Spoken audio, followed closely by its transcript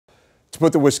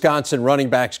put the Wisconsin running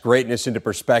back's greatness into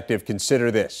perspective,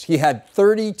 consider this. He had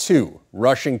 32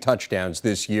 rushing touchdowns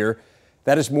this year.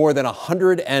 That is more than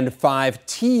 105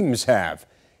 teams have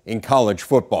in college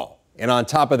football. And on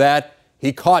top of that,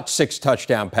 he caught 6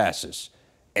 touchdown passes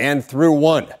and threw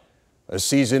 1. A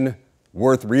season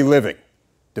worth reliving.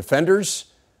 Defenders,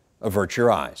 avert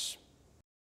your eyes.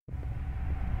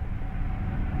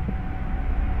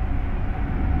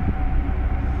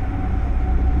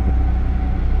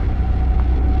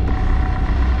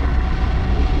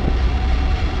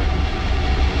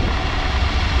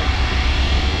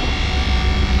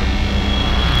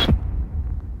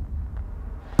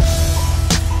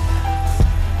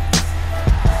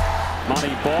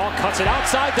 Montee Ball cuts it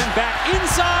outside, then back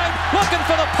inside, looking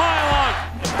for the pylon.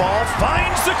 Ball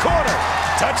finds the corner.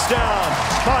 Touchdown,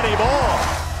 Montee Ball.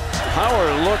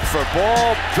 Howard looked for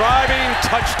Ball, driving,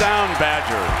 touchdown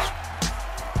Badgers.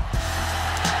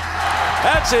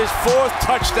 That's his 4th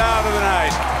touchdown of the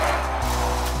night.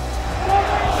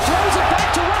 Throws it back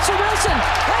to Russell Wilson.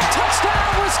 And touchdown,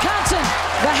 Wisconsin.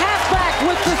 The halfback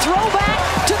with the throwback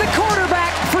to the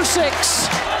quarterback for 6.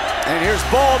 And here's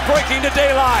Ball breaking to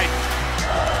daylight.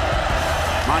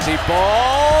 Montee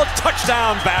Ball,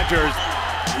 touchdown Badgers.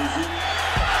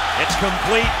 It's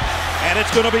complete, and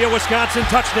it's going to be a Wisconsin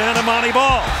touchdown to Montee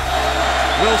Ball.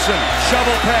 Wilson,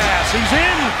 shovel pass, he's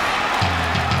in.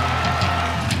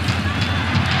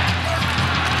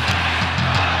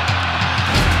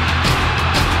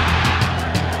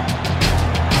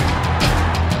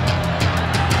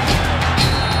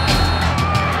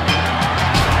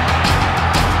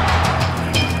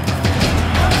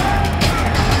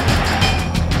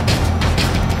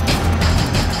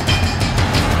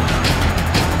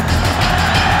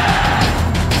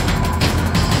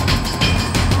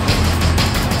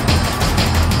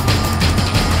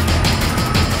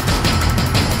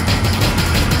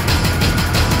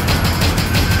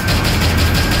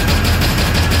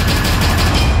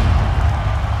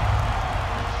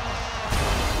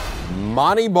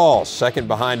 Montee Ball, second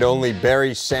behind only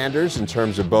Barry Sanders in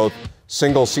terms of both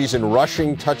single-season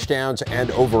rushing touchdowns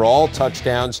and overall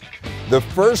touchdowns. The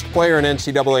first player in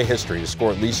NCAA history to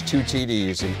score at least 2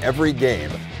 TDs in every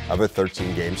game of a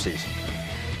 13-game season.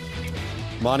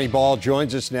 Montee Ball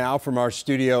joins us now from our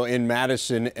studio in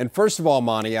Madison. And first of all,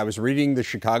 Montee, I was reading the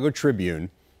Chicago Tribune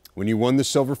when you won the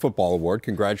Silver Football Award.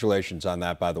 Congratulations on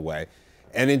that, by the way.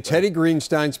 And in Teddy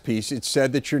Greenstein's piece, it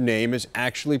said that your name is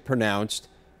actually pronounced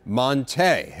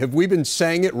Montee. Have we been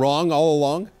saying it wrong all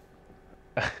along?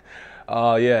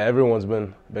 Yeah, everyone's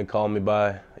been calling me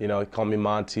by, call me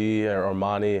Montee or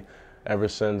Monty ever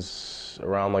since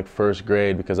around like 1st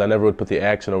grade, because I never would put the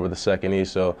accent over the second E,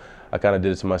 so I kind of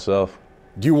did it to myself.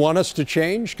 Do you want us to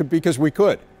change? Because we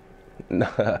could.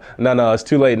 No, it's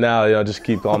too late now. Just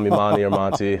keep calling me Monty or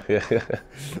Montee.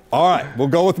 All right, we'll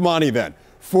go with Monty then.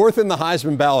 4th in the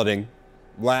Heisman balloting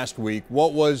last week.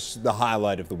 What was the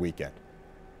highlight of the weekend?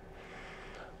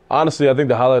 Honestly, I think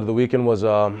the highlight of the weekend was,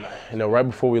 right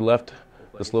before we left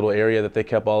this little area that they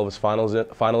kept all of his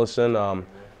finalists in,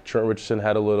 Trent Richardson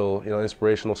had a little,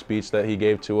 inspirational speech that he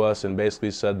gave to us, and basically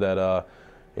said that,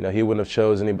 he wouldn't have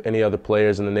chosen any other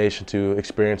players in the nation to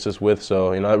experience this with.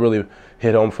 So, it really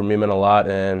hit home for me, meant a lot,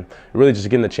 and really just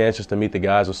getting the chance just to meet the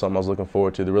guys was something I was looking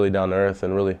forward to. They're really down to earth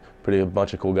and really a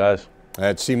bunch of cool guys.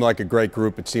 It seemed like a great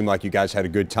group. It seemed like you guys had a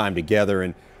good time together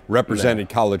and represented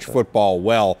college football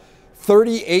well.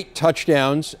 38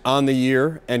 touchdowns on the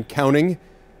year and counting.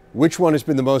 Which one has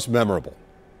been the most memorable?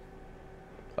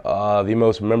 The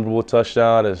most memorable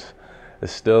touchdown is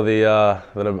still the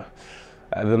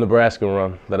Nebraska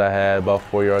run that I had about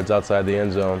 4 yards outside the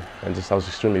end zone, and I was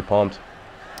extremely pumped.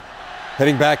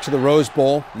 Heading back to the Rose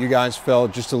Bowl, you guys fell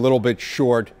just a little bit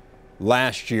short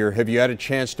last year. Have you had a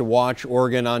chance to watch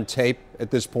Oregon on tape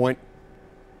at this point?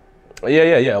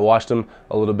 Yeah. I watched them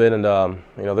a little bit, and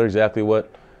they're exactly what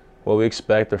we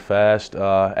expect. They're fast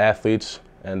athletes,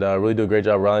 and really do a great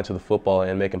job rallying to the football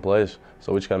and making plays.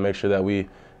 So we just got to make sure that we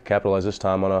capitalize this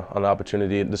time on an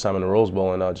opportunity, this time in the Rose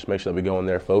Bowl, and just make sure that we go in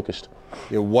there focused.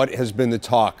 What has been the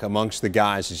talk amongst the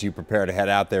guys as you prepare to head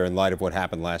out there in light of what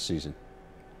happened last season?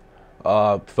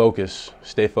 Focus.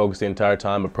 Stay focused the entire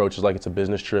time. Approach it like it's a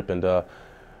business trip, and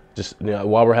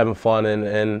while we're having fun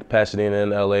in Pasadena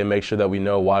and LA, make sure that we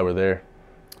know why we're there.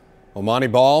 Well,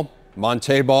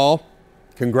 Montee Ball,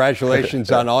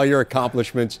 congratulations on all your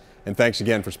accomplishments, and thanks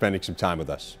again for spending some time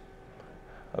with us.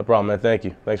 No problem, man. Thank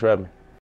you. Thanks for having me.